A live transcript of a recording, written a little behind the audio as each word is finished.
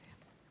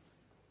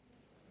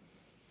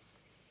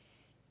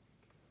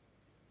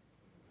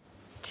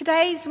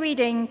Today's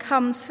reading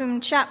comes from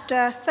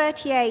chapter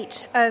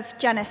 38 of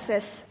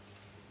Genesis.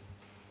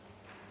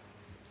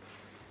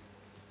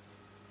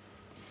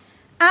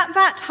 At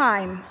that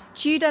time,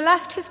 Judah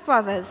left his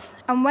brothers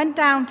and went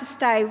down to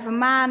stay with a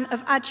man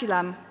of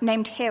Adullam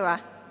named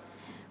Hira.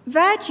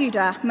 There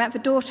Judah met the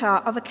daughter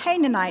of a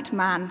Canaanite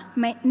man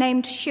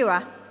named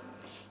Shua.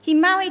 He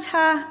married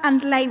her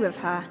and lay with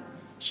her.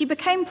 She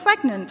became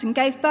pregnant and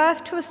gave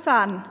birth to a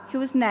son who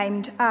was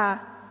named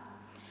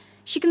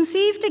She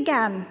conceived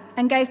again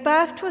and gave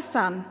birth to a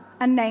son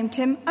and named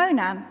him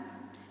Onan.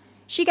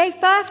 She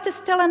gave birth to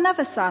still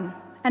another son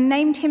and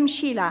named him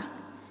Shelah.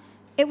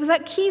 It was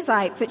at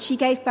Kizite that she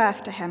gave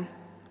birth to him.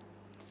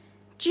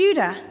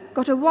 Judah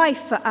got a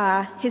wife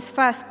for his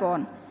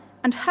firstborn,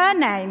 and her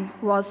name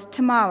was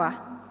Tamar.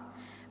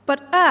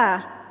 But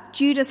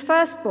Judah's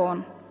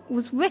firstborn,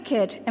 was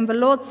wicked in the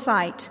Lord's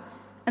sight,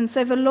 and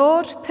so the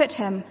Lord put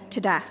him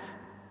to death.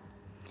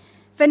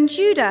 Then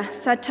Judah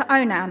said to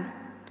Onan,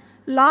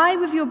 "Lie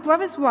with your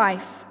brother's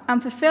wife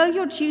and fulfill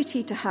your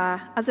duty to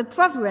her as a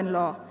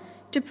brother-in-law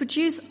to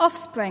produce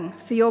offspring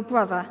for your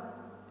brother."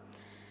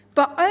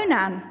 But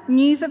Onan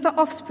knew that the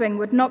offspring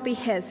would not be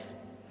his.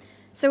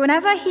 So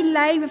whenever he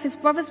lay with his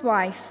brother's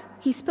wife,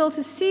 he spilled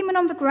his semen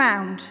on the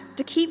ground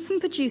to keep from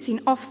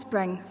producing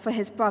offspring for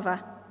his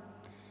brother.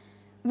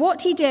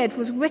 What he did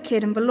was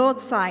wicked in the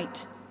Lord's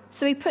sight,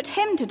 so he put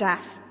him to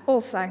death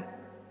also.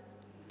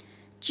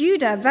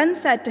 Judah then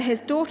said to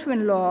his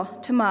daughter-in-law,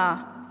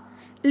 Tamar,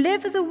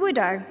 "Live as a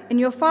widow in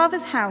your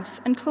father's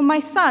house until my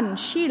son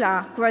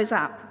Shelah grows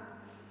up."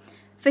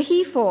 For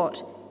he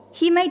thought,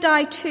 he may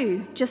die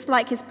too, just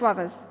like his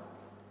brothers.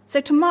 So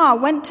Tamar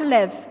went to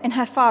live in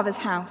her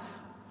father's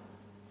house.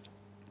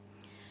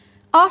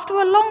 After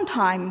a long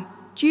time,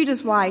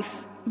 Judah's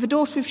wife, the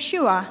daughter of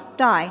Shua,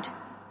 died.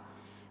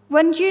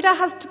 When Judah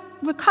had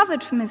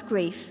recovered from his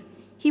grief,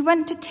 he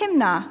went to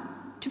Timnah,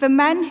 to the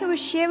men who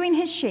were shearing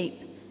his sheep,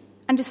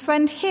 and his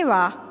friend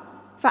Hira,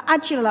 the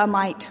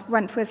Adullamite,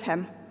 went with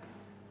him.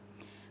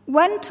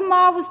 When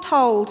Tamar was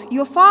told,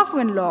 "Your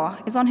father-in-law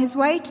is on his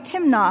way to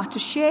Timnah to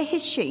shear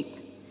his sheep,"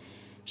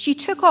 she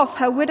took off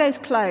her widow's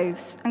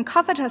clothes and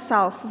covered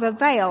herself with a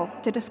veil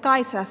to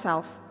disguise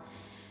herself,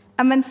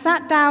 and then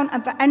sat down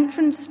at the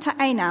entrance to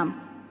Anam,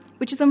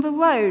 which is on the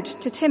road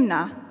to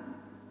Timnah.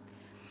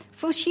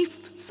 For she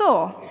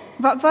saw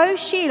that though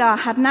Shelah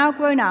had now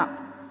grown up,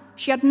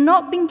 she had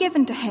not been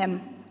given to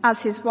him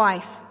as his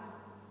wife.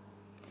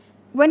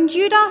 When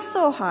Judah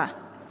saw her,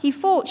 he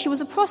thought she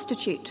was a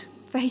prostitute,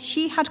 for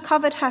she had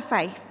covered her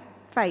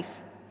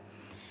face.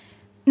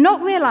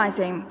 Not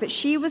realizing that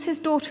she was his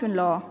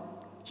daughter-in-law,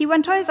 he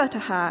went over to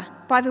her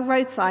by the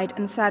roadside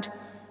and said,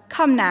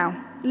 "Come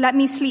now, let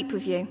me sleep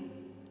with you."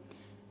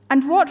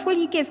 "And what will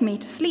you give me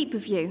to sleep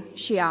with you?"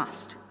 she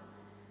asked.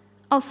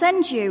 "I'll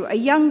send you a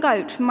young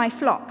goat from my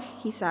flock,"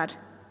 he said.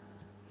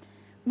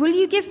 "Will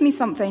you give me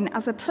something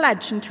as a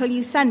pledge until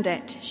you send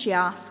it?" she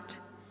asked.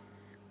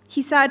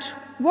 He said,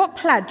 "What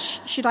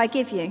pledge should I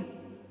give you?"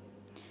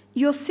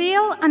 "Your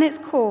seal and its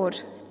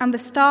cord and the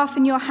staff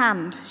in your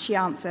hand," she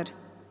answered.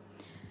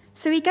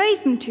 So he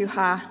gave them to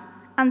her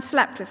and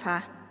slept with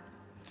her,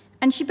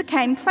 and she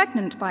became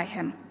pregnant by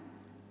him.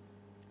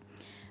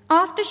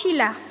 After she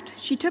left,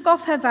 she took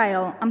off her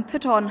veil and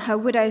put on her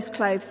widow's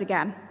clothes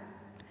again.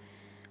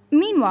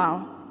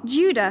 Meanwhile,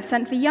 Judah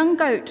sent the young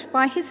goat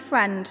by his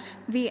friend,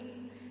 the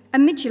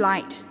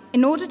Amidulite,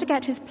 in order to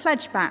get his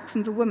pledge back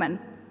from the woman,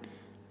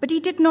 but he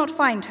did not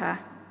find her.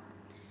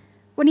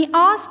 When he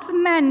asked the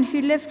men who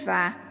lived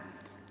there,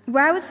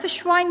 "Where was the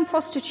shrine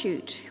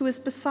prostitute who was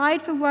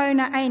beside the road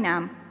at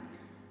Anam?"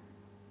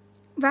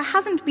 "There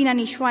hasn't been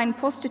any shrine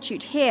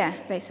prostitute here,"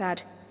 they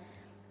said.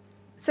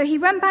 So he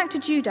went back to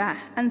Judah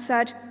and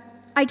said,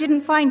 "I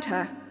didn't find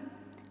her.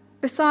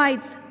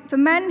 Besides, the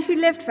men who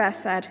lived there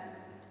said,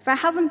 'There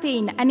hasn't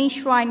been any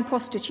shrine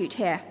prostitute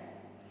here.'"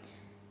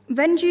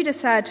 Then Judah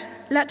said,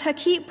 "Let her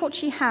keep what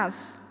she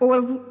has,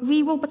 or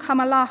we will become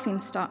a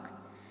laughingstock.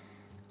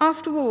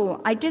 After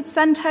all, I did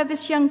send her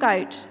this young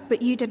goat,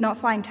 but you did not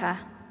find her."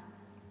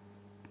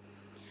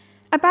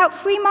 About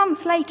 3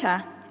 months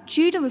later,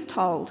 Judah was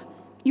told,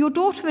 "Your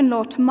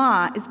daughter-in-law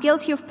Tamar is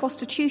guilty of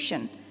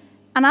prostitution,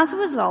 and as a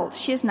result,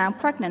 she is now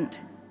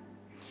pregnant."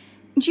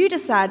 Judah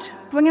said,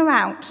 "Bring her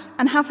out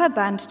and have her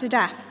burned to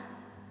death."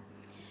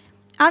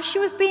 As she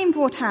was being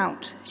brought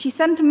out, she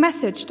sent a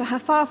message to her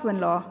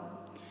father-in-law.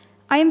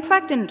 "I am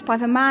pregnant by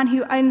the man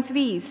who owns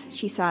these,"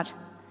 she said.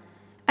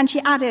 And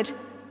she added,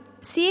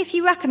 "See if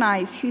you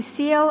recognize whose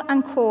seal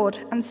and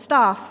cord and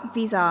staff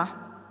these are."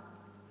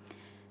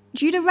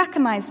 Judah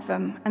recognized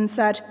them and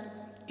said,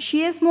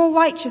 "She is more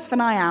righteous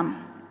than I am,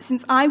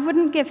 since I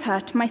wouldn't give her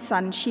to my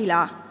son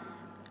Shelah."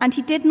 And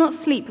he did not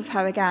sleep with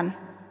her again.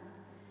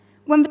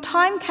 When the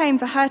time came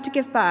for her to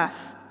give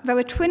birth, there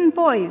were twin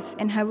boys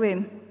in her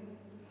womb.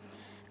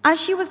 As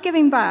she was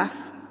giving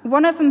birth,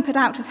 one of them put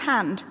out his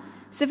hand,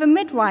 so the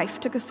midwife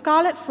took a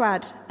scarlet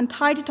thread and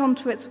tied it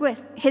onto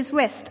his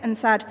wrist and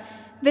said,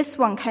 "This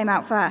one came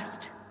out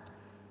first."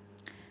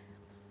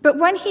 But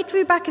when he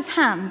drew back his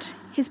hand,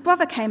 his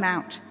brother came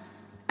out,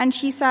 and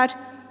she said,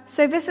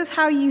 "So this is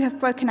how you have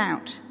broken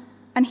out."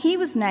 And he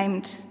was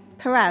named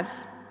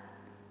Perez.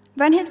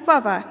 Then his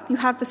brother, who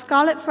had the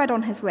scarlet thread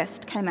on his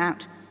wrist, came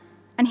out,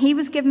 and he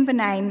was given the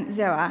name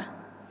Zerah.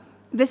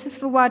 This is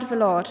the word of the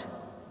Lord.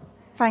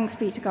 Thanks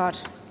be to God.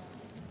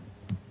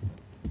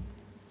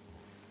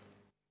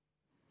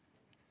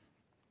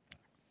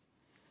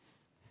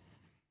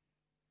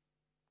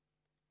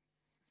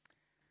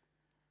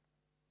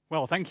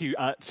 Well, thank you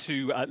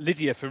to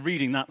Lydia for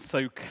reading that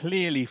so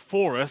clearly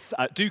for us.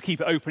 Do keep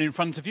it open in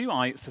front of you.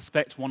 I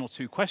suspect one or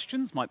two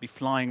questions might be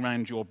flying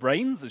around your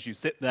brains as you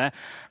sit there.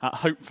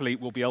 Hopefully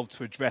we'll be able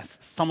to address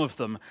some of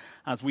them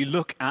as we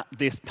look at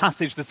this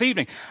passage this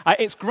evening.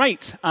 It's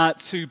great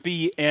to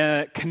be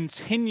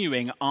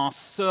continuing our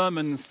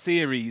sermon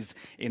series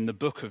in the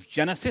book of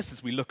Genesis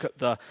as we look at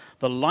the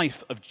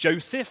life of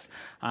Joseph.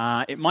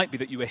 It might be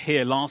that you were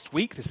here last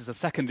week. This is the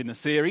second in the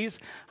series.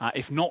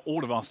 If not,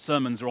 all of our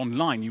sermons are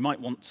online. You might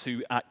want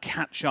to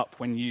catch up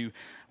when you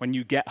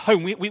get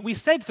home. We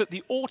said that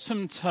the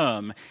autumn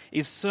term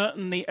is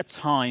certainly a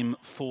time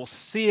for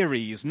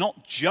series,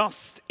 not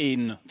just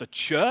in the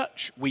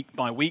church week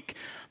by week,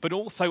 but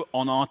also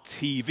on our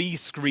TV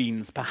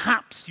screens.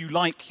 Perhaps you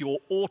like your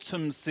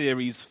autumn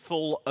series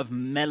full of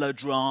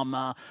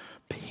melodrama,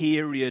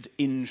 period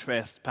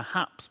interest.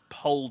 Perhaps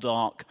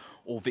Poldark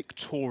or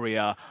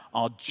Victoria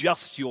are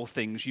just your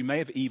things. You may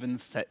have even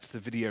set the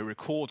video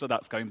recorder.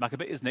 That's going back a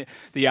bit, isn't it?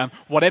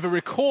 Whatever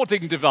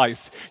recording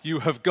device you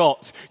have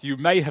got, you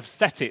may have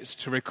set it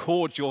to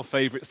record your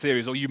favourite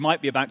series, or you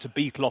might be about to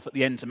beetle off at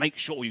the end to make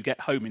sure you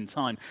get home in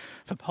time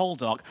for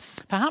Poldark.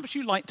 Perhaps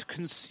you like to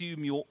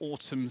consume your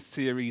autumn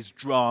series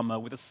drama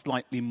with a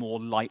slightly more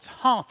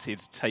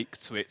light-hearted take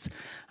to it,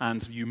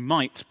 and you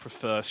might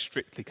prefer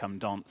Strictly Come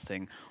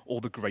Dancing or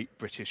the Great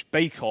British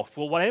Bake Off.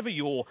 Well, whatever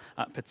your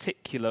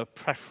particular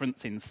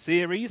preference in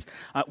series,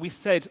 we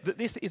said that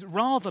this is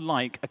rather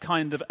like a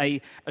kind of a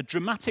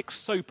dramatic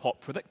soap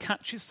opera that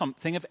catches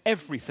something of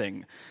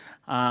everything.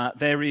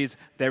 There is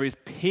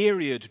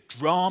period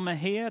drama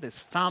here, there's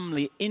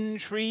family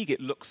intrigue,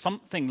 it looks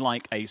something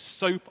like a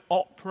soap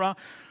opera.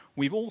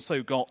 We've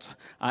also got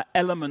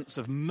elements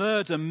of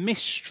murder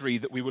mystery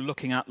that we were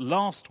looking at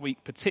last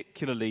week,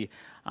 particularly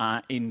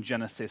in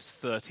Genesis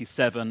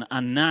 37,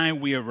 and now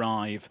we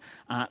arrive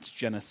at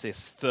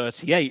Genesis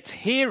 38.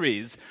 Here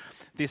is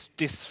this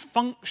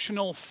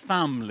dysfunctional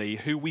family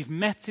who we've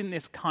met in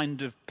this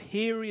kind of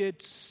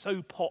period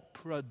soap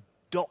opera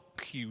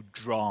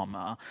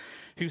docudrama,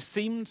 who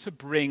seem to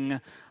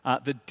bring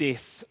the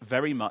dis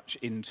very much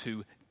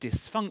into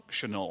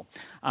dysfunctional.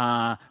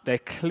 They're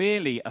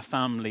clearly a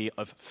family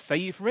of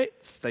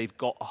favourites. They've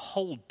got a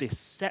whole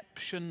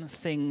deception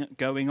thing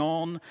going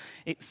on.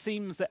 It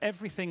seems that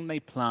everything they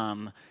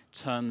plan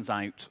turns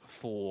out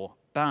for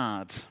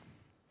bad.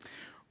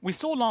 We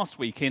saw last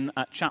week in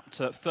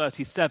chapter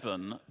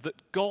 37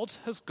 that God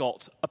has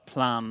got a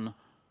plan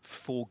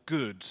for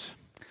good.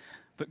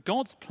 That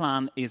God's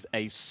plan is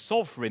a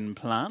sovereign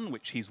plan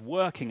which he's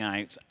working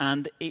out,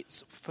 and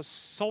it's for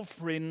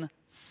sovereign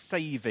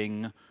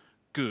saving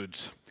good.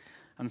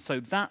 And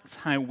so that's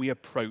how we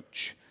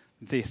approach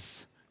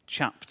this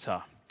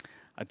chapter.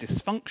 A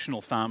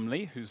dysfunctional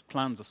family whose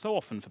plans are so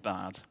often for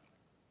bad,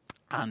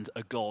 and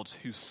a God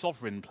whose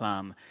sovereign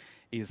plan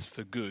is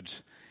for good.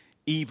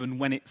 Even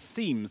when it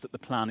seems that the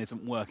plan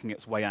isn't working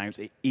its way out,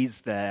 it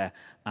is there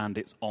and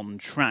it's on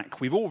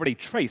track. We've already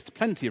traced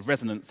plenty of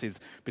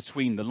resonances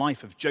between the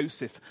life of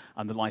Joseph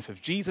and the life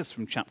of Jesus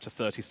from chapter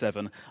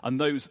 37,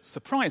 and those,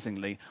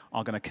 surprisingly,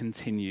 are going to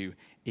continue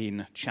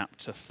in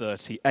chapter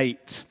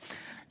 38.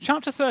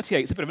 Chapter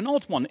 38 is a bit of an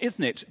odd one,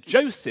 isn't it?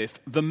 Joseph,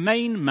 the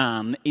main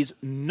man, is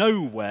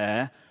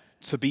nowhere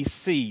to be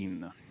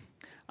seen.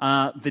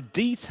 The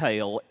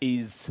detail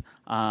is,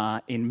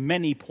 in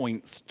many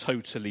points,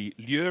 totally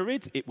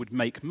lurid. It would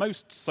make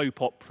most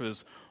soap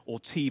operas or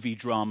TV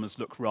dramas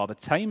look rather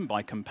tame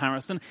by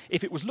comparison.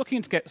 If it was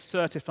looking to get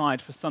certified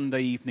for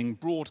Sunday evening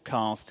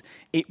broadcast,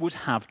 it would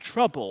have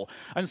trouble.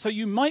 And so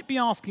you might be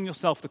asking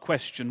yourself the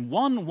question,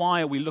 one,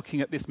 why are we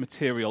looking at this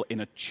material in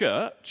a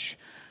church?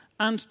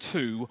 And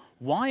two,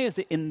 why is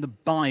it in the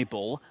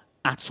Bible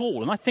at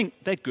all? And I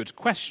think they're good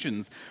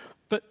questions.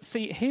 But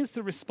see, here's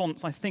the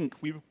response I think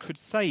we could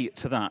say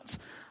to that.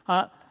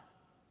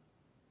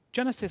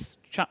 Genesis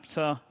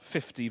chapter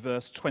 50,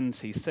 verse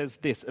 20 says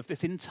this, of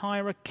this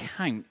entire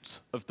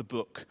account of the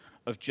book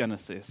of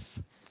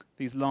Genesis,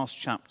 these last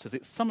chapters,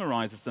 it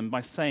summarizes them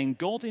by saying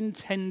God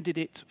intended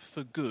it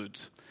for good,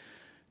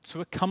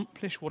 to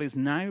accomplish what is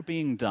now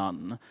being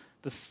done,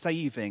 the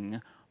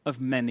saving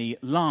of many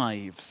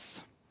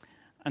lives.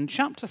 And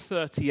chapter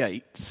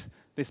 38,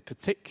 this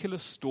particular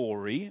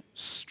story,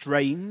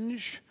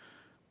 strange,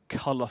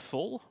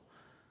 colourful,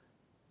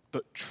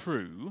 but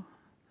true,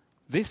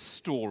 this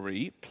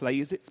story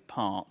plays its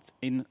part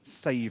in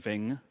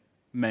saving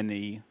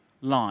many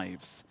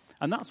lives.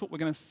 And that's what we're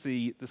going to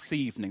see this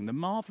evening, the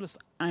marvellous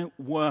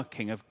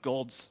outworking of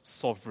God's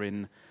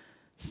sovereign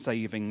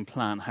saving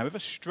plan. However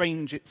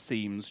strange it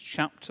seems,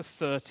 chapter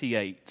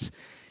 38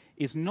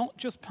 is not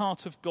just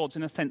part of God's,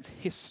 in a sense,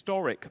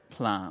 historic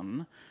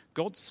plan.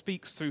 God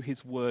speaks through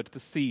his word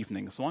this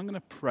evening. So I'm going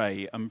to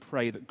pray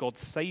that God's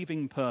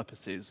saving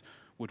purposes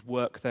would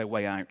work their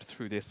way out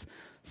through this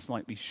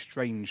slightly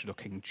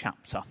strange-looking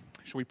chapter.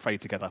 Shall we pray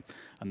together,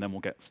 and then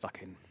we'll get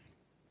stuck in.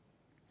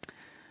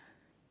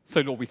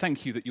 So, Lord, we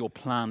thank you that your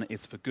plan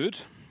is for good.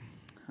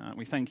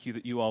 We thank you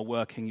that you are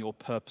working your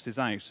purposes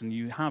out, and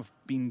you have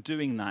been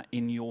doing that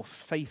in your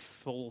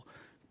faithful,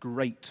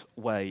 great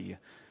way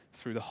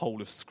through the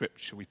whole of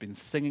Scripture. We've been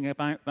singing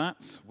about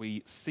that.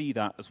 We see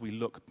that as we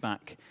look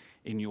back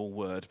in your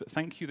word. But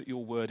thank you that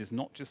your word is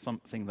not just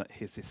something that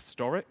is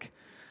historic,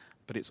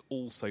 but it's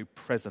also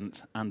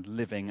present and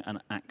living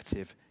and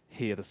active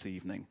here this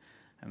evening.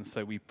 And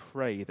so we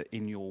pray that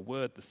in your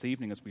word this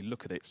evening, as we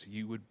look at it,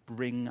 you would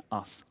bring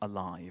us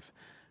alive.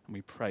 And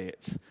we pray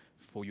it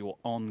for your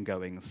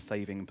ongoing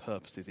saving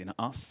purposes in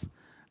us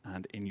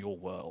and in your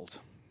world.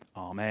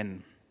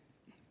 Amen.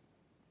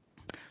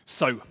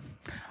 So,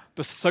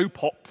 the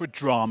soap opera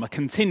drama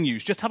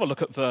continues. Just have a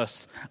look at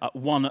verse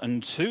 1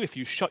 and 2. If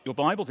you shut your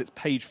Bibles, it's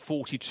page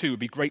 42. It would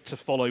be great to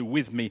follow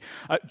with me.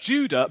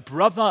 Judah,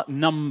 brother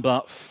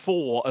number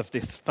 4 of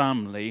this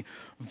family,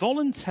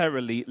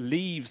 voluntarily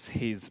leaves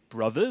his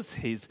brothers,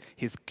 his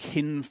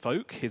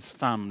kinfolk, his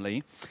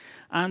family,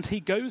 and he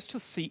goes to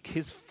seek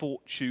his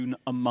fortune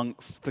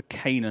amongst the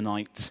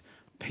Canaanite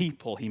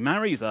people. He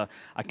marries a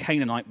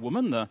Canaanite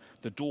woman,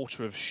 the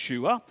daughter of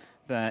Shua,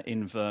 there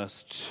in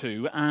verse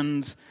 2,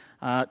 and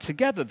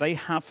together they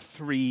have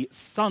 3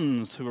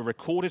 sons who are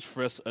recorded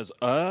for us as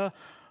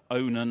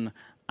Onan,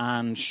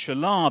 and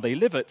Shelah. They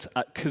live at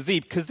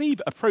Kezib. Kezib,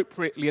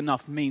 appropriately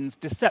enough, means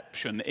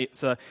deception.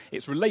 It's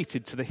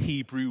related to the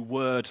Hebrew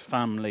word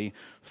family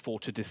for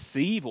to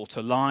deceive or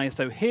to lie.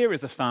 So here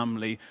is a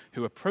family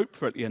who,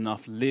 appropriately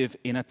enough, live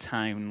in a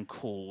town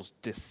called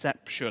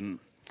Deception.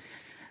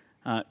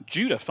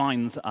 Judah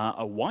finds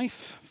a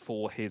wife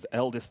for his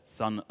eldest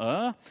son,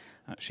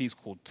 she's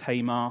called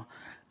Tamar.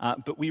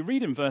 But we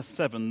read in verse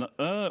 7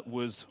 that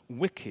was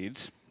wicked.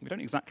 We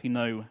don't exactly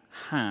know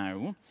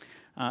how,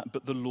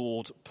 but the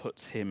Lord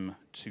put him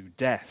to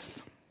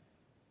death.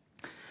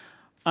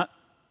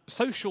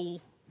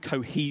 Social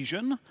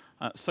cohesion,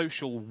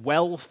 social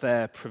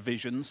welfare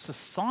provision,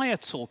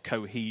 societal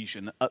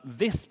cohesion at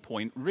this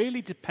point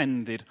really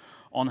depended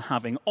on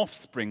having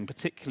offspring,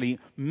 particularly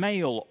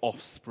male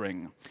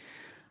offspring.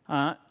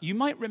 You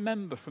might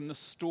remember from the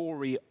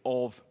story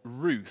of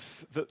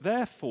Ruth that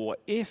therefore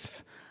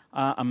if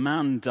a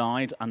man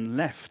died and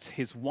left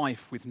his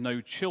wife with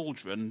no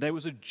children, there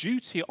was a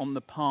duty on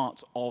the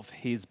part of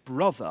his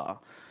brother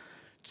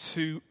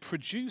to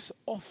produce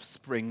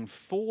offspring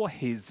for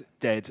his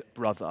dead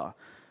brother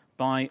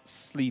by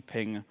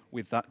sleeping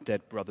with that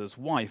dead brother's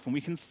wife. And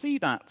we can see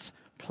that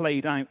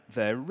played out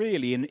there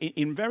really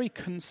in very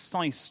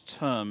concise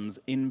terms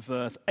in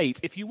verse 8.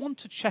 If you want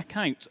to check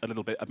out a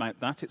little bit about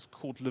that, it's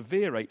called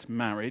levirate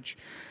marriage,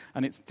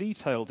 and it's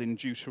detailed in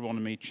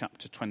Deuteronomy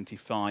chapter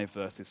 25,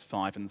 verses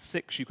 5 and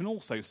 6. You can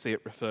also see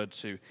it referred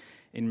to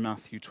in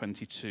Matthew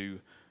 22,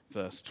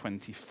 verse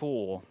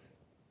 24.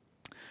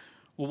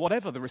 Well,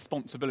 whatever the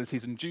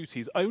responsibilities and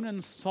duties,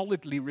 Onan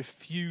solidly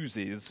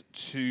refuses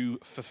to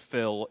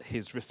fulfill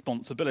his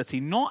responsibility,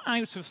 not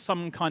out of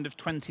some kind of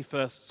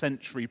 21st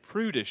century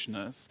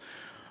prudishness,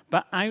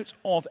 but out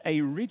of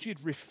a rigid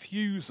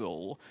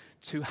refusal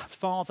to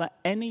father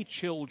any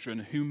children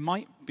who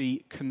might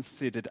be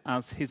considered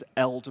as his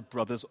elder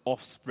brother's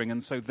offspring,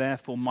 and so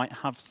therefore might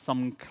have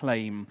some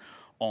claim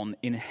on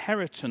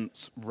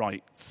inheritance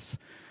rights.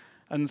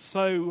 And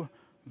so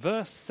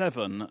verse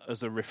 7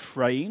 as a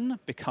refrain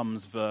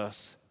becomes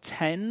verse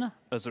 10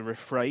 as a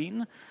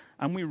refrain,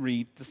 and we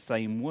read the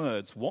same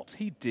words. What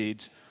he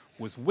did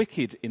was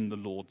wicked in the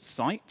Lord's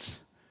sight,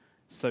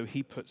 so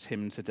he put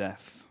him to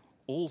death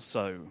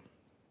also.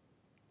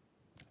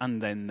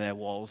 And then there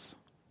was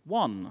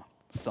one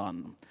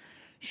son,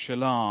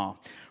 Shelah.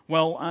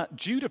 Well,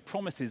 Judah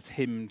promises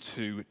him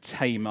to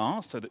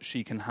Tamar so that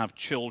she can have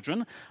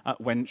children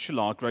when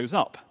Shelah grows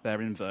up, there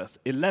in verse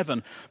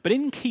 11. But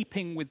in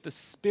keeping with the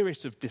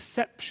spirit of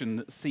deception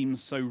that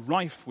seems so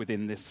rife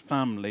within this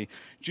family,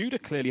 Judah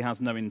clearly has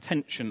no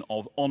intention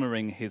of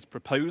honouring his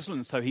proposal,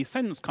 and so he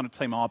sends kind of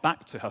Tamar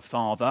back to her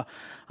father,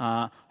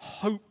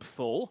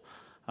 hopeful,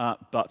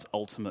 but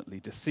ultimately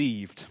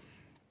deceived.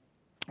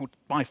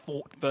 By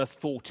verse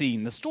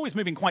 14, the story's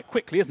moving quite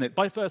quickly, isn't it?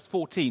 By verse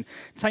 14,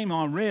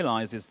 Tamar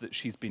realizes that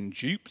she's been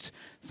duped,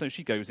 so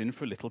she goes in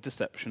for a little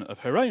deception of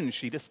her own.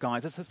 She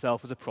disguises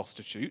herself as a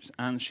prostitute,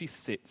 and she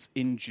sits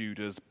in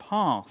Judah's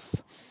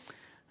path.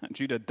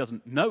 Judah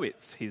doesn't know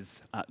it's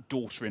his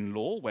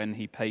daughter-in-law when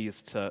he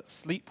pays to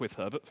sleep with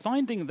her, but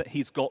finding that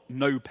he's got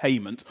no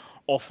payment,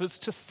 offers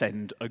to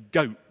send a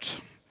goat.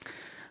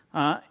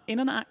 In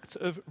an act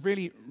of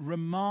really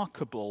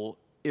remarkable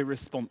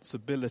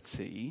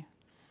irresponsibility,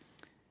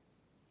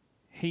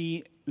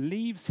 he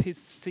leaves his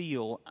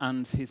seal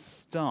and his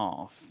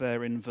staff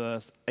there in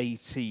verse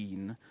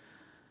 18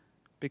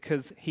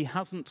 because he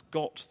hasn't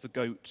got the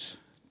goat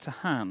to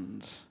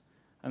hand.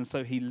 And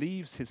so he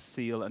leaves his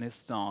seal and his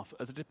staff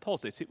as a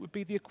deposit. It would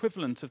be the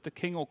equivalent of the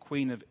King or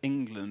Queen of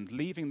England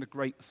leaving the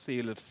Great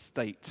Seal of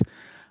State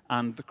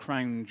and the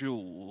crown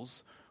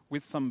jewels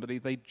with somebody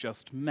they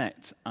just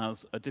met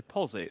as a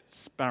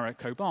deposit. Barack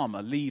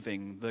Obama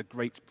leaving the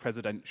great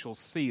presidential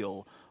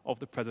seal of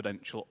the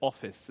presidential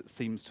office that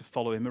seems to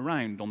follow him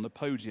around on the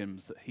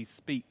podiums that he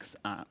speaks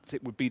at.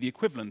 It would be the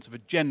equivalent of a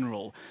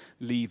general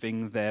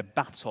leaving their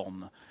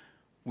baton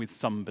with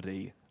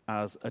somebody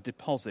as a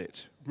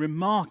deposit.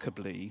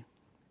 Remarkably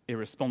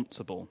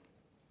irresponsible.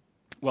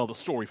 Well, the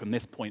story from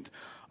this point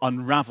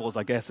unravels,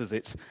 I guess, as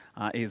it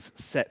is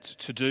set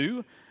to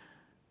do.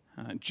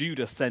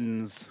 Judah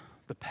sends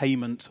the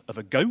payment of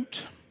a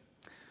goat.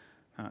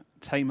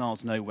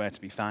 Tamar's nowhere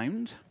to be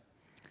found.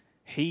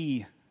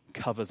 He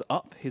covers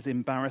up his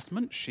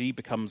embarrassment. She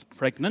becomes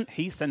pregnant.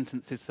 He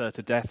sentences her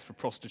to death for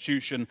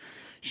prostitution.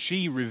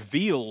 She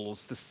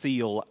reveals the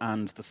seal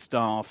and the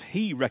staff.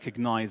 He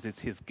recognizes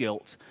his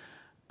guilt.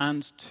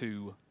 And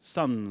 2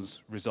 sons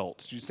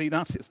result. Do you see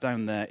that? It's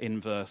down there in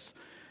verse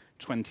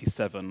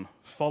 27,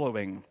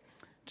 following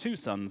 2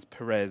 sons,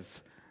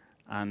 Perez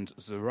and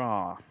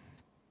Zerah.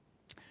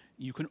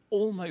 You can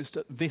almost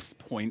at this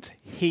point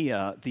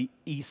hear the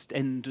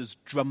EastEnders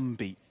drum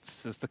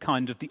beats as the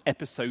kind of the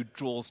episode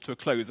draws to a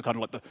close, a kind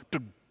of like the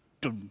dum,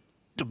 dum,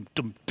 dum, dum,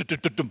 dum, dum,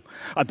 dum, dum.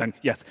 And then,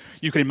 yes,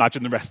 you can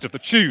imagine the rest of the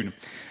tune.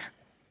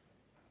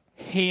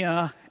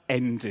 Here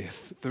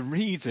endeth the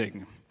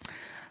reading.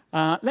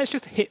 Let's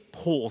just hit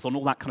pause on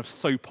all that kind of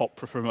soap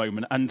opera for a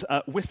moment and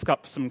whisk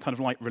up some kind of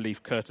light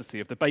relief courtesy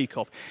of the Bake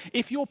Off.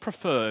 If your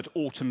preferred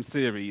autumn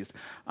series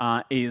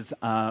is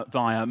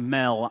via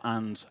Mel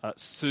and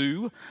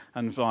Sue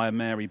and via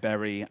Mary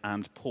Berry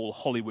and Paul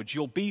Hollywood,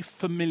 you'll be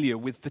familiar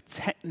with the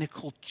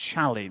technical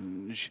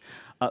challenge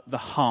at the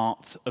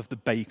heart of the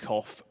Bake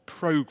Off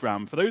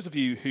programme. For those of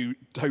you who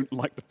don't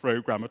like the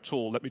programme at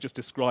all, let me just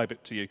describe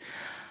it to you.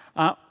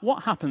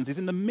 What happens is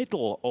in the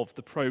middle of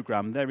the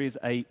programme there is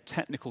a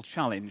technical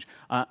challenge,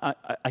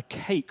 a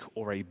cake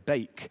or a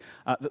bake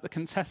that the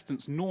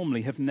contestants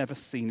normally have never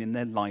seen in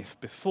their life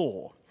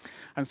before.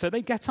 And so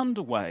they get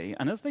underway,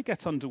 and as they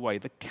get underway,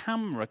 the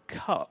camera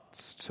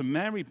cuts to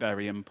Mary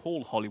Berry and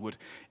Paul Hollywood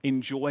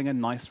enjoying a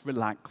nice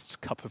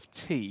relaxed cup of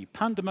tea.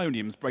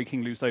 Pandemonium's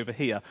breaking loose over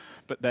here,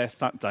 but they're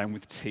sat down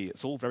with tea.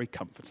 It's all very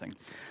comforting.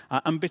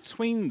 And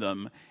between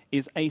them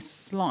is a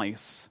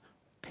slice,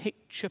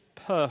 picture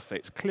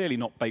perfect, clearly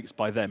not baked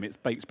by them, it's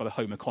baked by the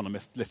Home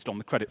Economist listed on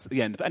the credits at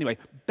the end. But anyway,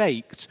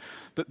 baked,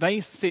 that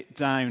they sit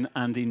down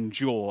and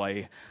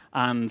enjoy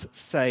and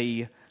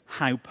say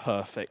how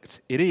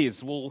perfect it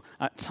is. Well,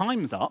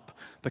 time's up.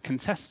 The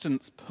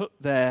contestants put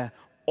their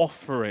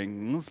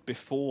offerings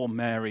before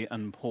Mary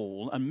and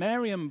Paul, and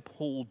Mary and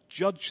Paul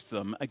judge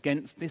them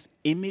against this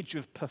image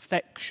of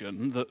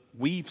perfection that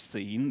we've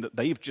seen, that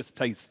they've just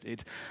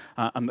tasted,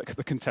 and that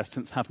the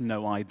contestants have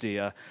no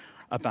idea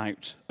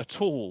about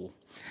at all.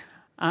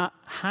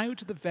 How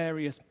do the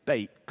various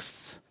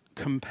bakes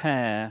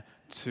compare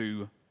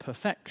to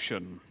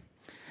perfection?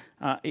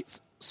 It's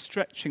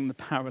stretching the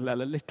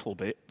parallel a little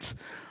bit,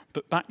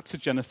 but back to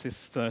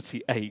Genesis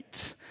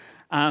 38,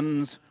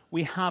 and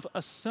we have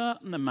a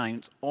certain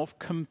amount of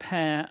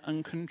compare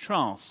and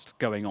contrast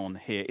going on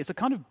here. It's a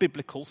kind of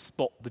biblical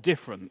spot the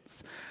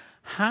difference.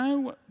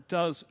 How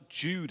does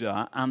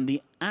Judah and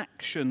the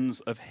actions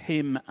of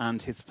him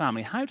and his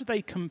family, how do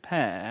they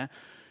compare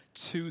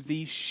to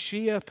the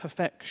sheer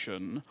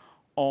perfection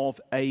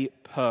of a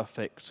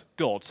perfect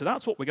God? So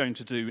that's what we're going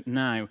to do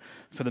now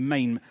for the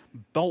main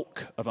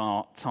bulk of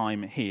our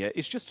time here,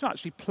 is just to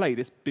actually play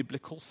this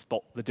biblical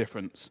spot the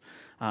difference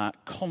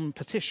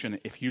competition,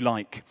 if you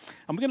like.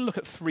 And we're going to look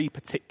at 3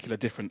 particular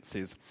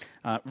differences,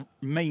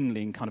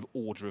 mainly in kind of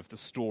order of the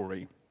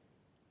story.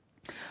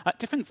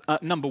 Difference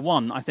number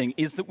 1, I think,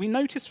 is that we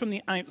notice from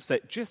the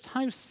outset just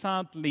how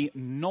sadly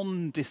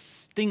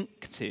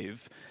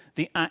non-distinctive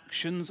the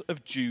actions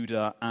of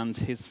Judah and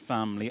his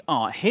family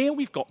are. Here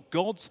we've got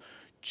God's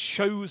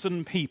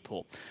chosen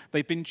people.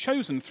 They've been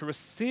chosen through a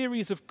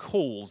series of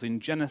calls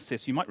in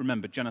Genesis. You might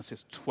remember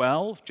Genesis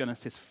 12,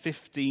 Genesis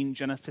 15,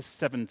 Genesis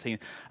 17.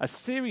 A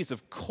series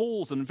of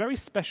calls and very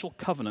special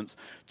covenants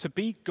to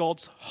be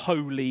God's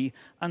holy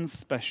and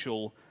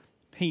special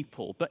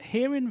people. But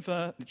here in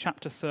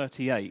chapter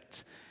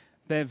 38,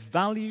 their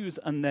values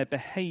and their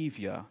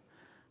behavior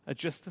are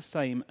just the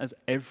same as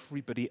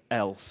everybody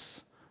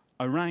else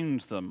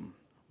around them,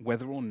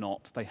 whether or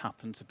not they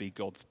happen to be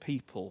God's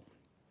people.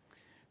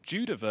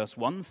 Judah, verse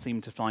 1,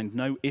 seemed to find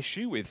no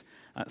issue with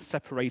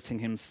separating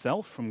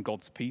himself from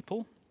God's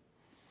people.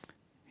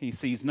 He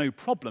sees no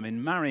problem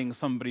in marrying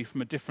somebody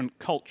from a different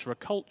culture, a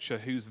culture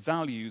whose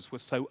values were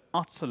so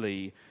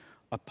utterly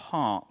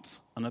apart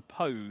and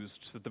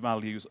opposed to the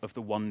values of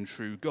the one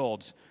true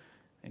God,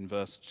 in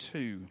verse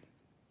 2.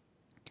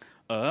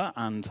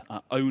 And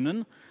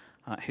Onan,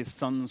 his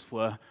sons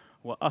were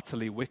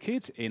utterly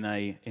wicked in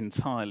an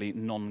entirely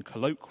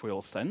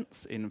non-colloquial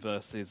sense in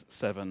verses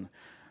 7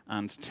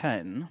 and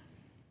 10.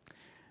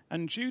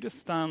 And Judah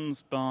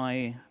stands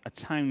by a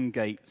town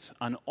gate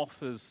and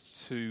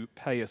offers to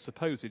pay a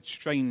supposed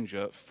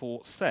stranger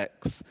for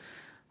sex.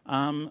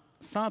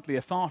 Sadly,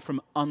 a far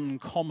from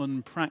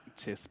uncommon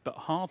practice, but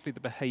hardly the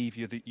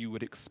behaviour that you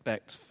would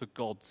expect for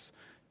God's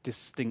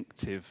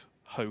distinctive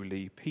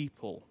holy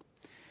people.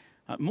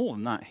 More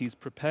than that, he's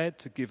prepared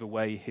to give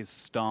away his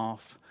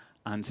staff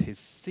and his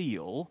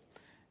seal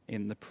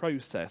in the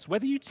process.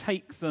 Whether you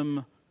take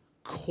them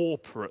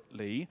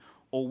corporately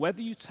or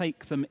whether you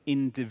take them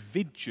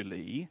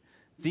individually,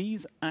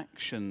 these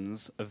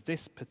actions of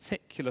this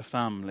particular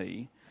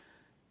family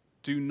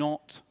do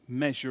not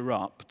measure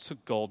up to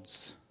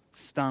God's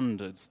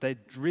standards. They're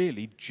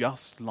really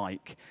just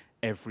like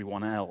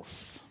everyone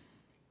else.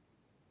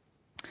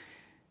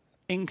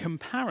 In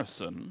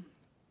comparison,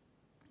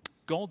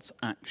 God's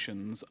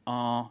actions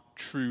are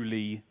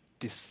truly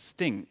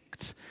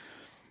distinct.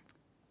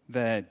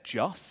 They're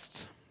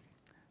just,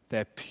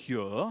 they're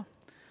pure,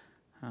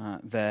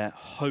 they're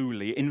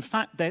holy. In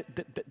fact,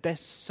 they're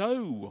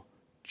so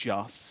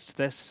just,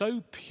 they're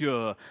so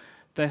pure,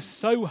 they're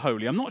so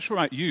holy. I'm not sure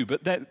about you,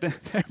 but they're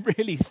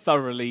really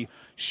thoroughly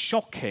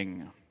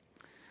shocking.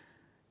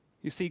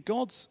 You see,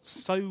 God's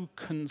so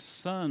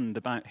concerned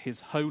about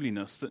his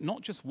holiness that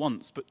not just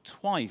once, but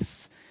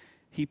twice,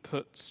 he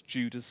puts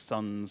Judah's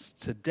sons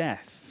to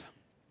death.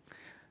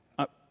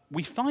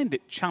 We find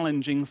it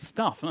challenging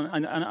stuff, and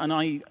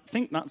I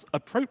think that's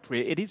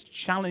appropriate. It is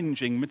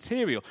challenging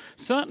material.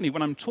 Certainly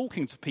when I'm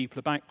talking to people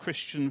about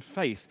Christian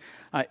faith,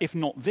 if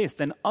not this,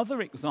 then other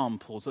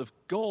examples of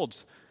God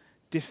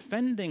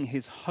defending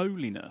his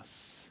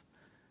holiness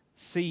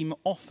seem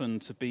often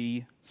to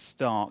be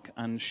stark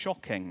and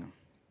shocking.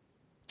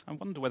 I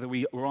wonder whether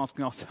we were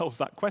asking ourselves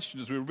that question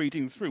as we were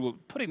reading through. Well,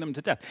 putting them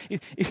to death,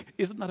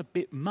 isn't that a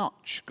bit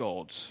much,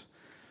 God?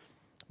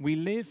 We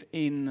live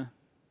in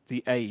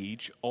the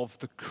age of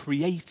the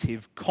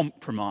creative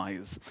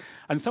compromise.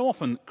 And so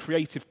often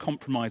creative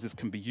compromises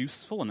can be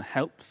useful and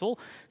helpful,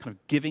 kind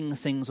of giving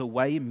things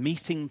away,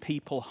 meeting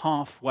people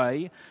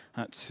halfway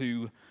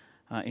to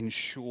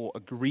ensure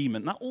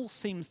agreement. That all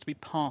seems to be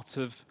part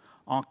of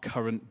our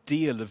current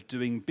deal of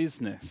doing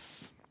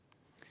business.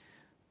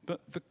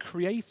 But the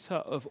creator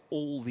of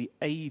all the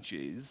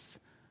ages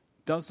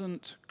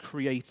doesn't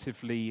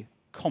creatively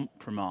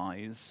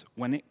compromise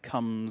when it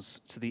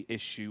comes to the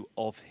issue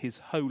of his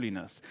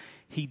holiness.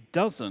 He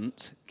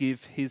doesn't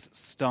give his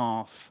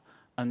staff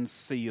and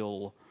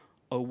seal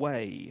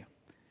away.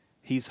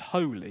 He's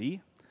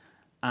holy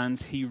and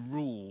he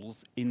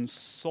rules in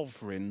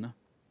sovereign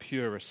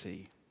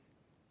purity.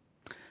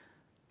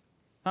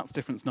 That's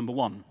difference number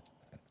one.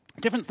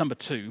 Difference number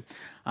two,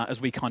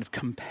 as we kind of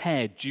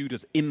compare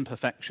Judah's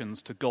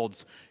imperfections to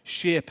God's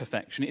sheer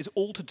perfection, is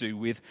all to do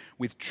with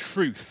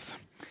truth.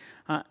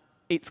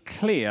 It's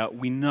clear,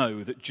 we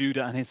know, that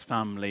Judah and his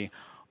family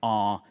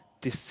are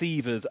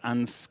deceivers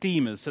and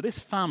schemers. So this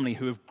family,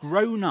 who have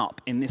grown up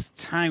in this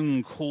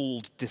town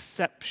called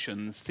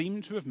deception,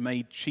 seem to have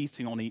made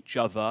cheating on each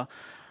other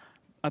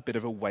a bit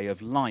of a way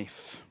of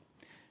life.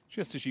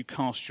 Just as you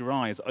cast your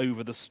eyes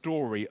over the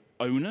story,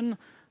 Onan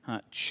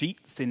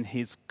cheats in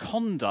his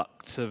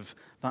conduct of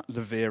that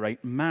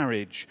levirate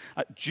marriage.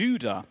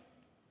 Judah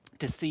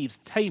deceives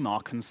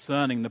Tamar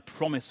concerning the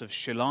promise of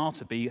Shelah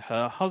to be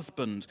her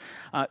husband.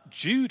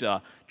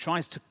 Judah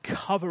tries to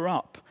cover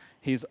up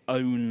his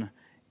own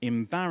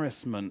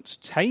embarrassment.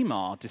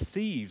 Tamar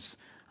deceives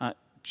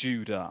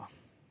Judah.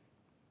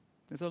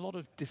 There's a lot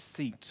of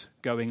deceit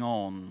going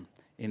on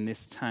in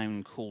this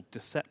town called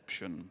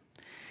deception.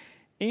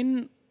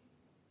 In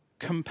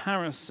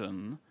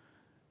comparison,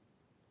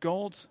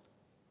 God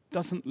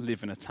doesn't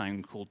live in a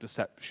town called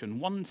deception.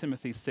 1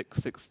 Timothy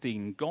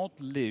 6:16, God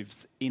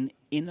lives in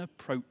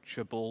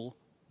inapproachable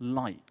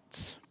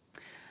light.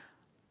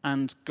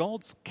 And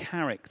God's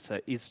character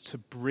is to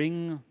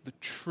bring the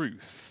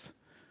truth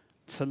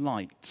to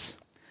light.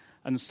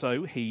 And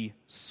so he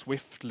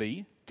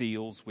swiftly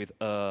deals with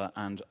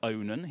and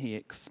Onan. He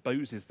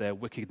exposes their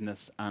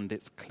wickedness and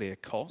its clear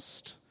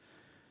cost.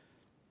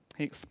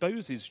 He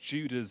exposes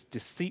Judah's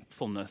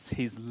deceitfulness,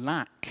 his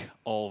lack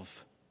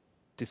of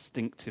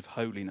distinctive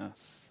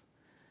holiness.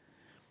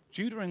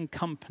 Judah and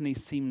company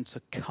seem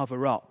to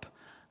cover up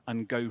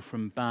and go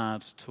from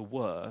bad to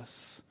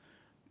worse.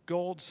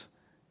 God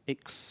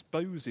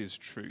exposes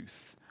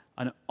truth,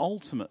 and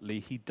ultimately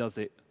he does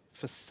it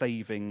for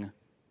saving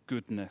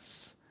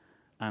goodness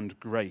and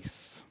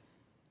grace.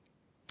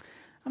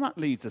 And that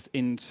leads us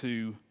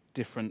into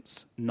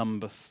difference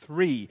number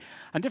 3.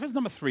 And difference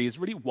number 3 is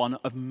really one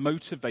of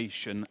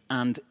motivation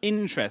and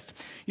interest.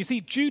 You see,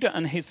 Judah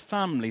and his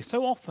family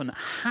so often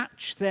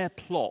hatch their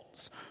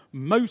plots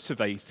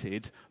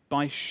motivated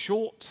by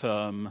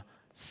short-term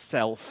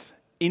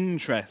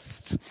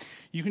self-interest.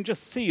 You can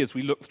just see as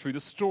we look through the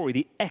story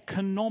the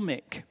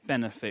economic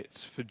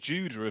benefits for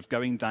Judah of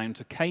going down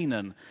to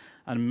Canaan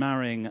and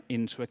marrying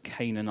into a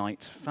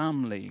Canaanite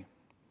family.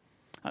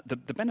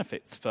 The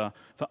benefits for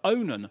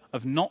Onan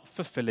of not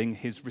fulfilling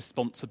his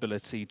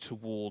responsibility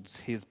towards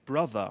his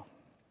brother.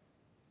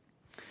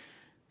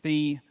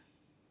 The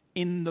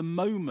in the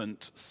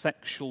moment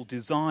sexual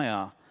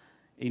desire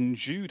in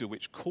Judah,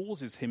 which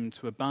causes him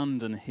to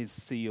abandon his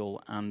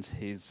seal and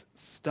his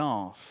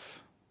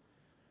staff.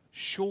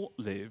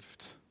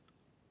 Short-lived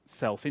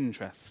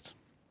self-interest.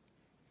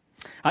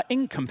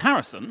 In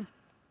comparison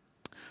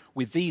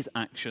with these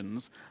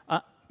actions,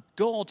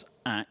 God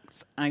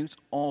acts out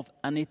of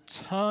an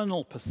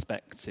eternal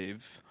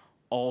perspective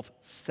of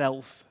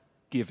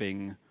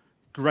self-giving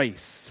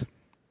grace.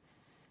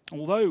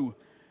 Although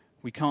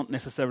we can't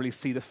necessarily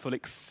see the full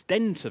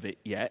extent of it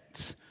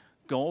yet,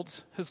 God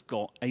has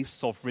got a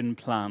sovereign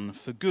plan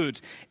for good.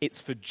 It's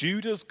for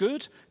Judah's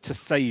good to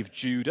save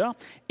Judah.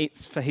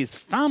 It's for his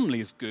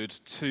family's good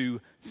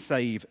to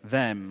save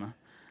them.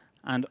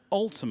 And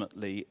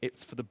ultimately,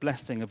 it's for the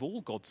blessing of all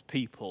God's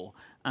people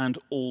and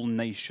all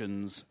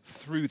nations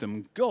through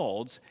them.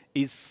 God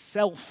is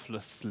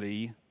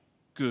selflessly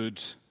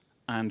good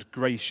and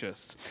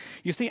gracious.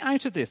 You see,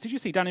 out of this, did you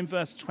see down in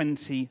verse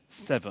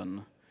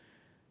 27,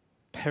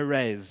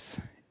 Perez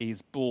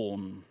is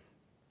born.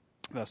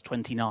 Verse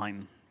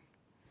 29.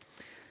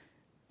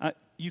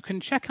 You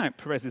can check out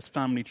Perez's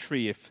family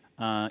tree if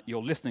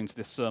you're listening to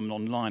this sermon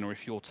online or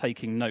if you're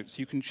taking notes.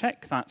 You can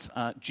check that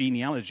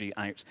genealogy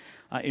out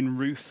in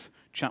Ruth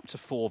chapter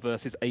 4,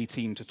 verses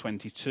 18 to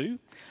 22,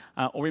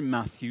 or in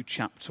Matthew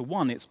chapter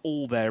 1. It's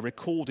all there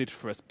recorded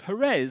for us.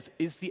 Perez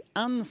is the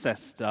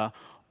ancestor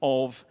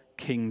of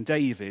King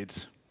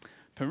David.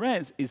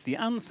 Perez is the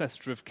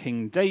ancestor of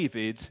King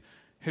David,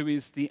 who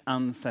is the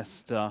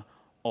ancestor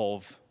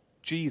of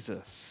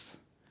Jesus.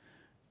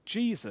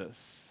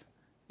 Jesus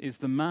is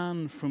the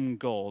man from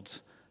God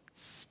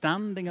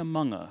standing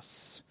among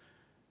us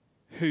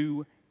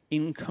who,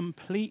 in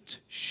complete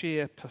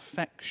sheer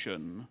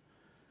perfection,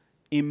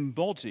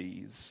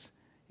 embodies,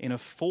 in a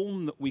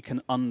form that we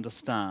can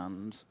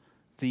understand,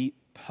 the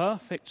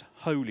perfect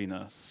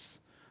holiness,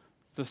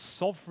 the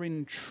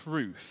sovereign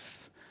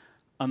truth,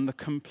 and the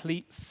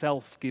complete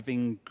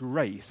self-giving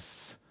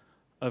grace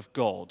of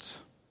God.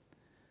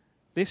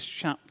 This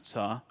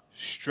chapter,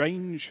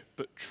 strange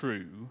but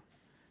true,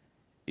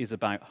 is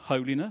about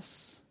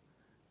holiness,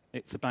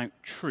 it's about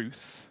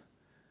truth,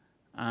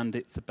 and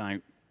it's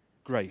about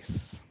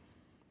grace.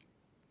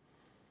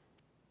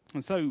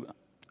 And so,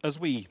 as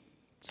we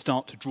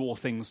start to draw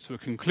things to a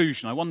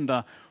conclusion, I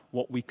wonder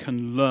what we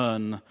can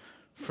learn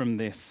from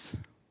this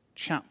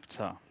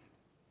chapter.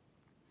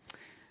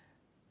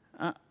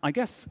 I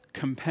guess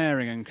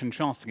comparing and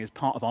contrasting is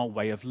part of our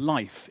way of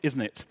life,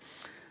 isn't it?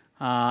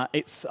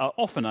 It's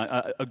often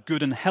a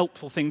good and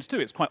helpful thing to do.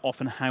 It's quite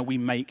often how we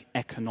make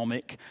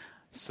economic,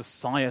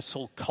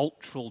 societal,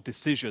 cultural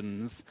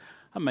decisions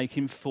and make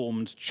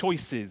informed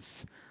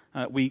choices.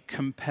 We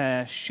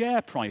compare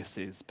share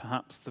prices,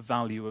 perhaps the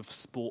value of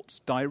Sports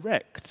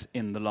Direct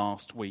in the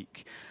last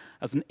week,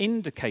 as an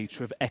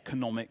indicator of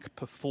economic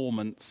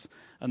performance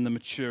and the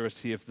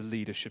maturity of the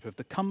leadership of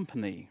the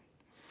company.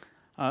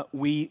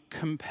 We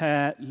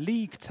compare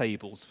league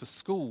tables for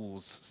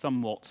schools,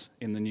 somewhat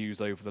in the news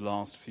over the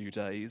last few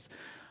days,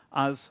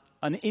 as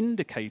an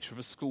indicator of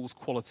a school's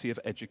quality of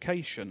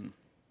education.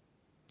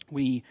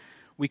 We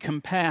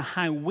compare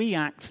how we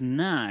act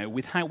now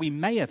with how we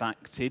may have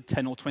acted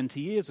 10 or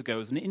 20 years ago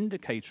as an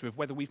indicator of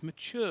whether we've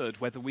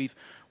matured, whether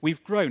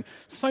we've grown.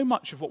 So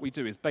much of what we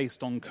do is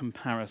based on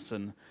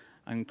comparison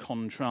and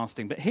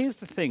contrasting. But here's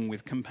the thing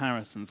with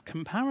comparisons.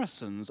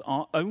 Comparisons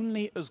are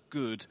only as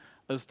good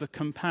as the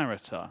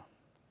comparator.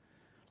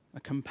 A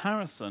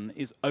comparison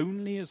is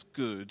only as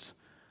good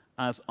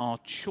as our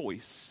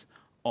choice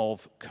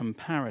of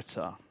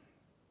comparator.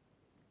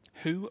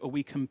 Who are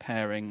we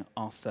comparing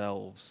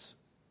ourselves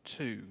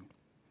to?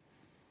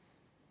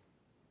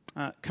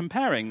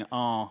 Comparing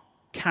our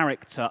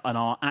character and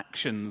our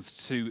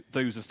actions to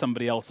those of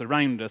somebody else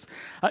around us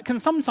can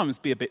sometimes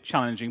be a bit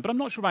challenging, but I'm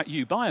not sure about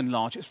you. By and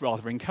large, it's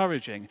rather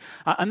encouraging.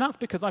 And that's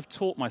because I've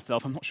taught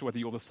myself, I'm not sure whether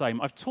you're the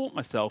same, I've taught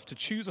myself to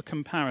choose a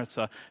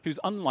comparator who's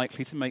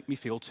unlikely to make me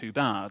feel too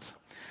bad.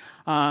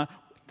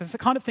 The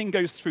kind of thing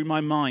goes through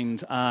my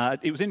mind.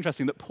 It was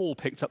interesting that Paul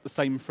picked up the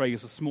same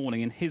phrase this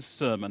morning in his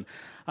sermon.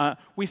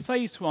 We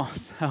say to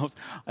ourselves,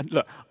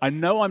 look, I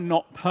know I'm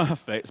not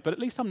perfect, but at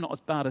least I'm not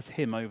as bad as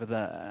him over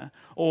there.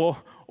 Or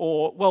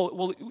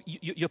well,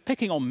 you're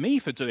picking on me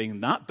for doing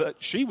that, but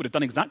she would have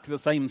done exactly the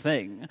same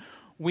thing.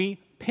 We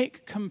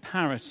pick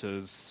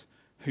comparators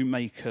who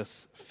make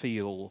us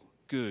feel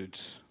good.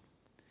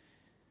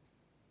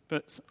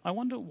 But I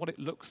wonder what it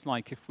looks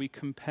like if we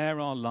compare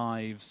our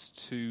lives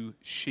to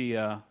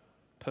sheer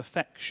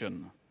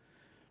perfection.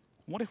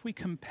 What if we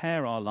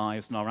compare our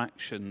lives and our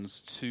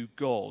actions to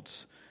God,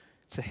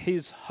 to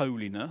his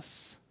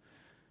holiness,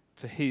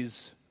 to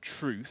his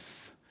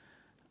truth,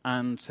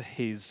 and to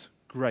his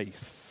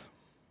grace?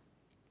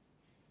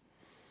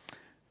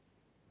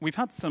 We've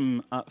had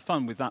some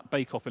fun with that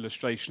bake-off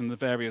illustration in the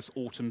various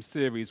autumn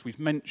series we've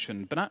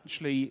mentioned, but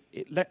actually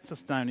it lets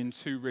us down in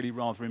two really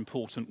rather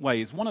important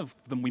ways. One of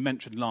them we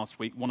mentioned last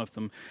week, one of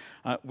them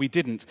we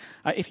didn't.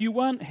 If you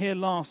weren't here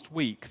last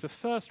week, the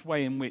first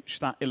way in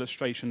which that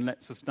illustration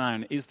lets us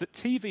down is that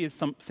TV is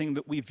something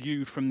that we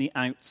view from the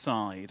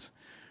outside.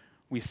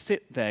 we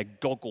sit there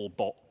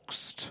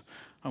goggle-boxed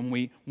and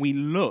we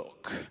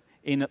look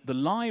in at the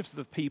lives of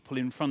the people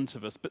in front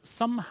of us, but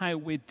somehow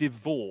we're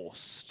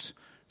divorced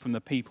from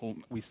the people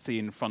we see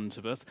in front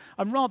of us.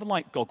 And rather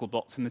like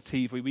Gogglebox in the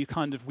TV,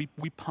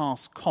 we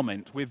pass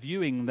comment. We're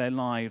viewing their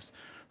lives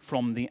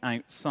from the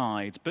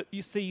outside. But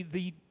you see,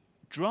 the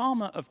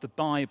drama of the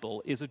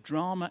Bible is a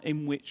drama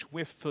in which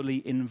we're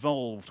fully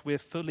involved. We're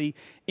fully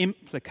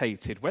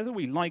implicated. Whether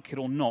we like it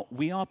or not,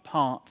 we are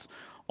part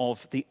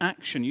of the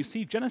action. You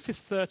see, Genesis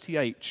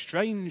 38,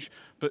 strange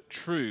but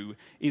true,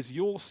 is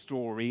your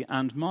story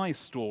and my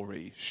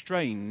story.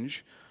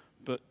 Strange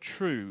but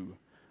true.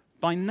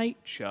 By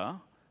nature,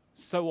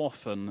 so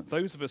often,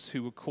 those of us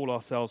who would call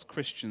ourselves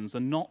Christians are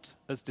not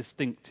as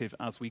distinctive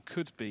as we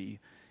could be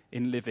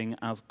in living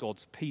as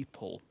God's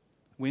people.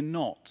 We're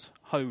not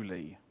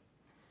holy.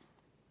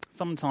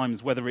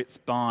 Sometimes, whether it's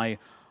by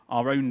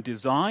our own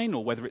design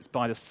or whether it's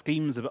by the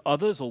schemes of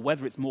others or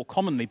whether it's more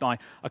commonly by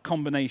a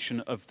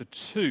combination of the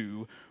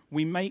two,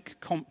 we make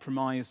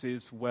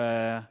compromises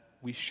where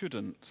we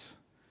shouldn't.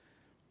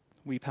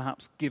 We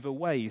perhaps give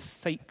away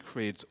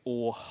sacred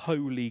or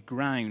holy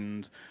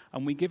ground,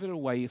 and we give it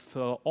away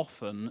for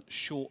often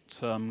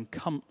short-term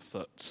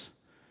comfort.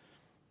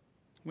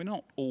 We're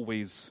not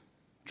always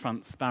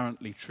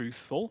transparently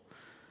truthful.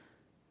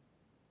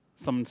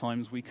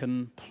 Sometimes we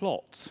can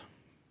plot.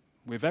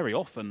 We're very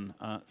often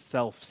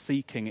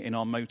self-seeking in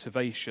our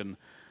motivation,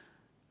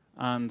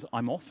 and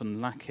I'm often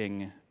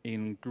lacking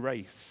in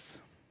grace.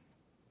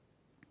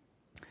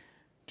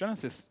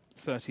 Genesis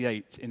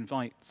 38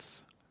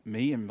 invites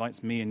me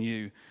and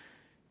you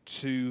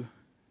to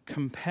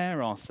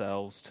compare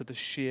ourselves to the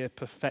sheer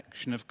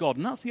perfection of God.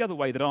 And that's the other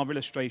way that our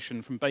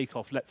illustration from Bake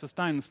Off lets us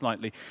down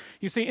slightly.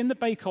 You see, in the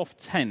Bake Off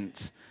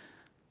tent,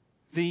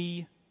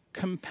 the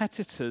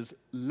competitors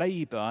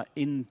labour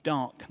in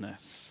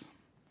darkness.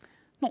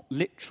 Not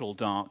literal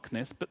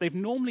darkness, but they've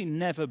normally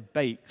never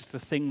baked the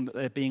thing that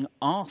they're being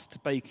asked to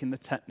bake in the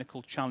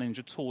technical challenge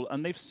at all,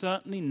 and they've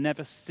certainly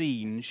never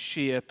seen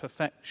sheer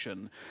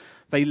perfection.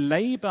 They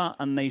labour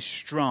and they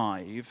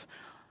strive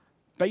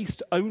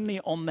based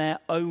only on their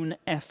own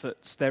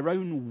efforts, their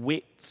own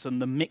wits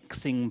and the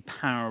mixing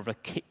power of a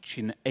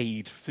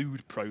KitchenAid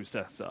food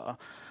processor.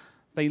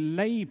 They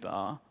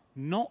labour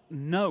not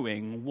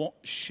knowing what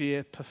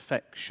sheer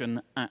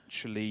perfection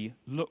actually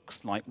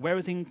looks like.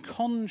 Whereas in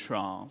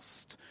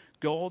contrast,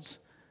 God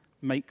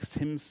makes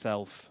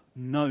himself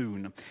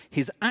known.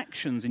 His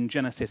actions in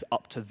Genesis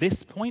up to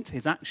this point,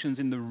 his actions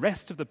in the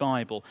rest of the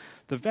Bible,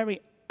 the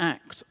very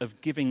act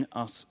of giving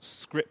us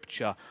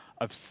scripture,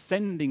 of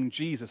sending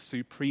Jesus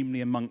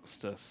supremely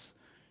amongst us,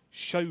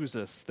 shows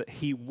us that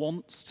he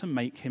wants to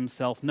make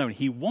himself known.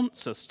 He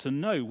wants us to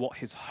know what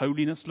his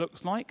holiness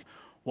looks like,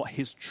 what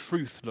his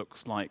truth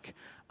looks like,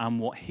 and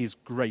what his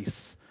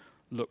grace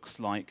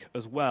looks like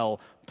as well.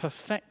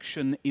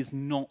 Perfection is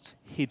not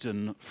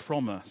hidden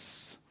from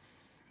us.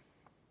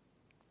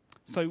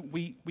 So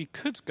we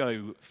could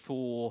go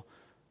for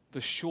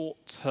the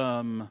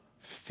short-term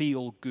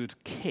feel-good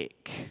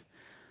kick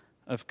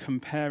of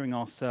comparing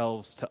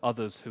ourselves to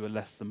others who are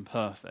less than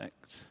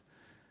perfect.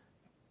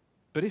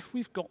 But if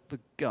we've got the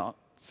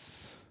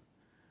guts,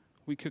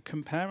 we could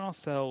compare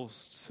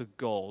ourselves to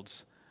God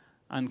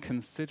and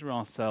consider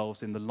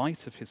ourselves in the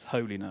light of his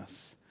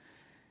holiness,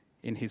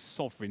 in his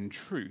sovereign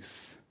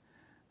truth,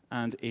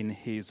 and in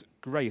his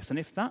grace. And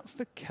if that's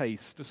the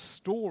case, the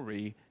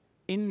story,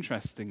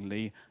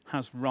 interestingly,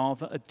 has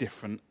rather a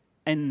different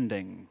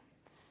ending.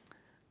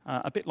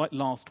 A bit like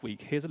last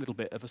week, here's a little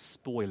bit of a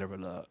spoiler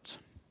alert.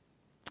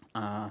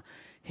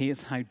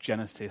 Here's how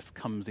Genesis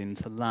comes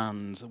into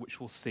land, which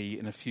we'll see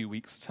in a few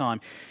weeks'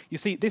 time. You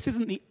see, this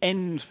isn't the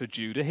end for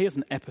Judah. Here's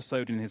an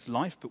episode in his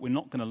life, but we're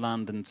not going to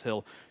land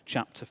until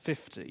chapter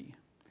 50.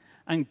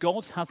 And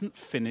God hasn't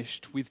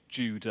finished with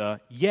Judah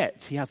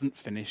yet. He hasn't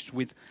finished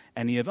with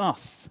any of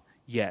us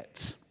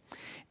yet.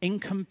 In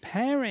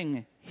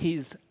comparing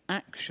his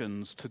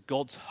actions to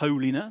God's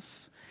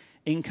holiness,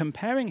 in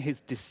comparing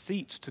his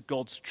deceit to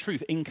God's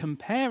truth, in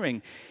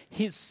comparing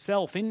his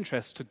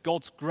self-interest to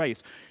God's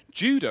grace,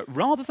 Judah,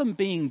 rather than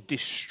being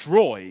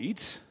destroyed,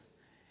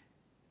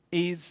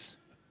 is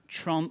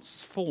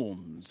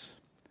transformed.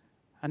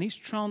 And he's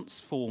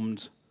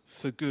transformed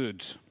for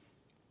good.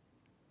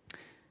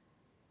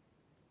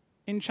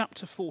 In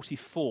chapter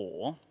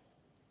 44,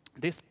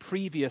 this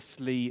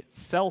previously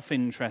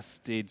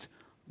self-interested,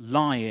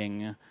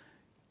 lying,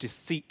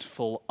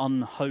 deceitful,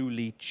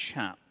 unholy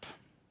chap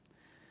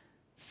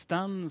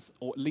stands,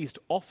 or at least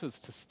offers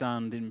to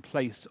stand in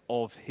place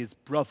of his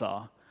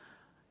brother.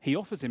 He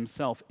offers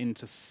himself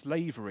into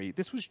slavery.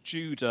 This was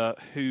Judah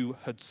who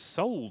had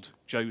sold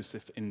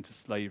Joseph into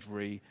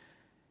slavery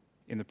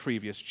in the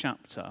previous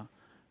chapter.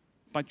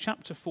 By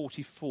chapter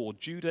 44,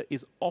 Judah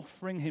is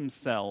offering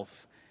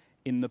himself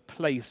in the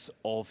place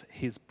of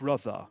his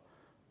brother,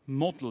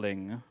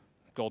 modeling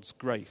God's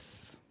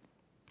grace.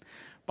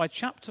 By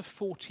chapter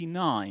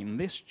 49,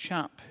 this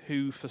chap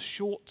who, for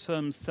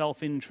short-term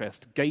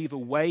self-interest, gave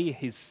away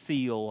his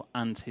seal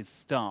and his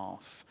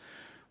staff,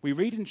 we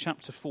read in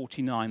chapter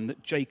 49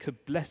 that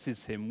Jacob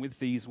blesses him with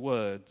these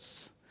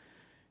words,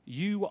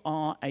 "You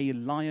are a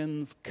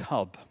lion's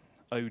cub,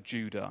 O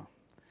Judah.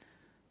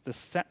 The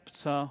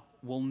scepter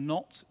will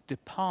not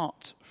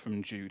depart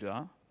from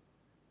Judah,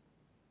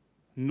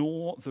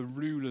 nor the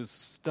ruler's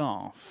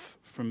staff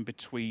from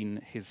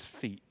between his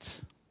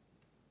feet."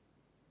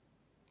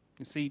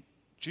 You see,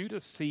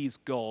 Judah sees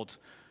God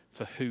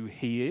for who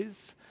he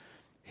is.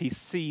 He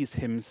sees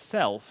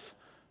himself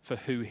for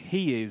who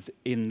he is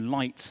in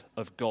light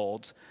of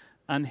God,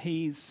 and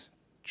he's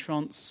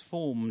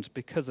transformed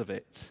because of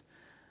it.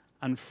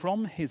 And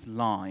from his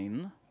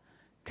line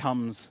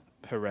comes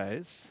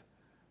Perez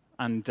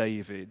and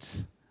David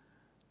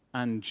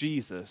and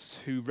Jesus,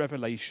 who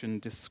Revelation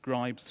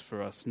describes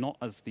for us not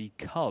as the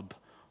cub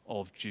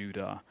of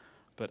Judah,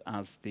 but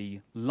as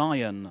the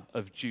Lion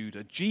of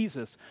Judah.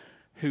 Jesus,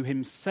 who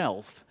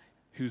himself,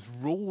 whose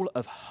rule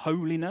of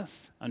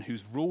holiness and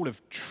whose rule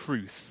of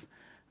truth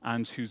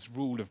and whose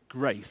rule of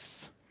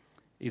grace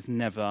is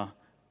never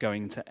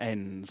going to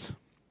end.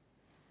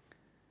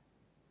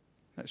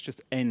 Let's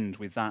just end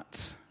with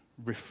that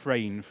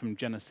refrain from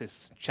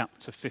Genesis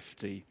chapter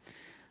 50.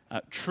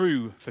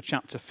 True for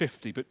chapter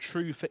 50, but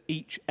true for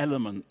each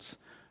element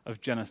of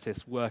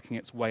Genesis working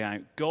its way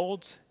out.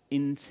 God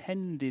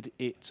intended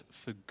it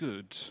for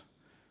good.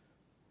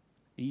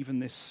 Even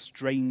this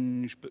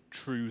strange but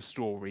true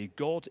story,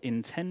 God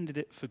intended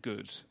it for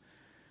good,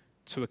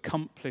 to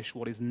accomplish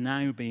what is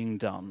now being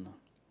done,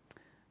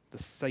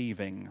 the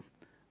saving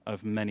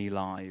of many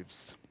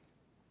lives.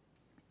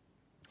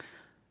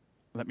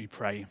 Let me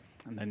pray,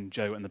 and then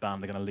Joe and the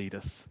band are going to lead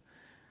us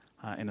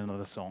in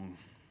another song.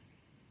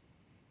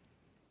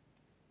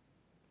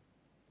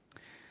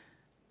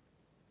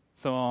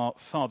 So our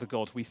Father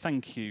God, we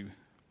thank you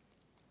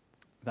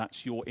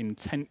that your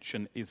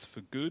intention is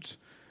for good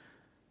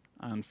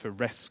and for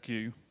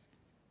rescue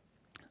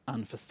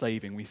and for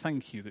saving. We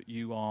thank you that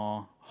you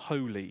are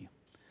holy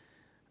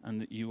and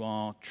that you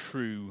are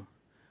true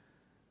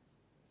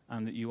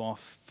and that you are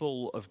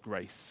full of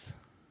grace.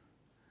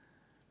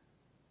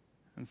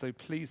 And so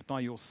please,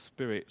 by your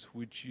Spirit,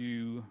 would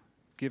you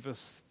give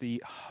us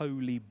the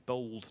holy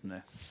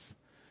boldness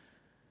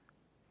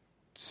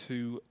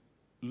to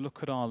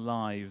look at our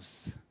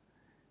lives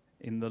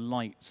in the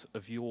light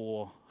of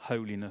your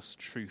holiness,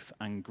 truth,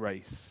 and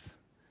grace.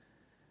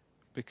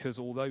 Because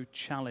although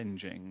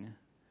challenging,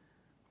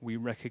 we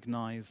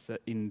recognize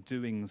that in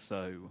doing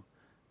so,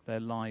 there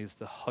lies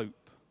the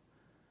hope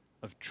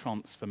of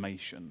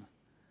transformation.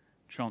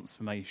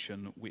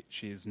 Transformation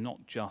which is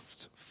not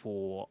just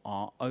for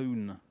our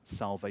own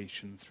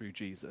salvation through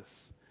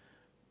Jesus,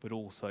 but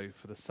also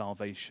for the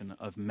salvation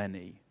of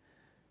many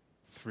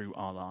through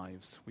our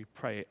lives. We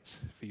pray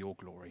it for your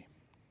glory.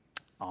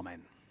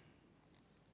 Amen.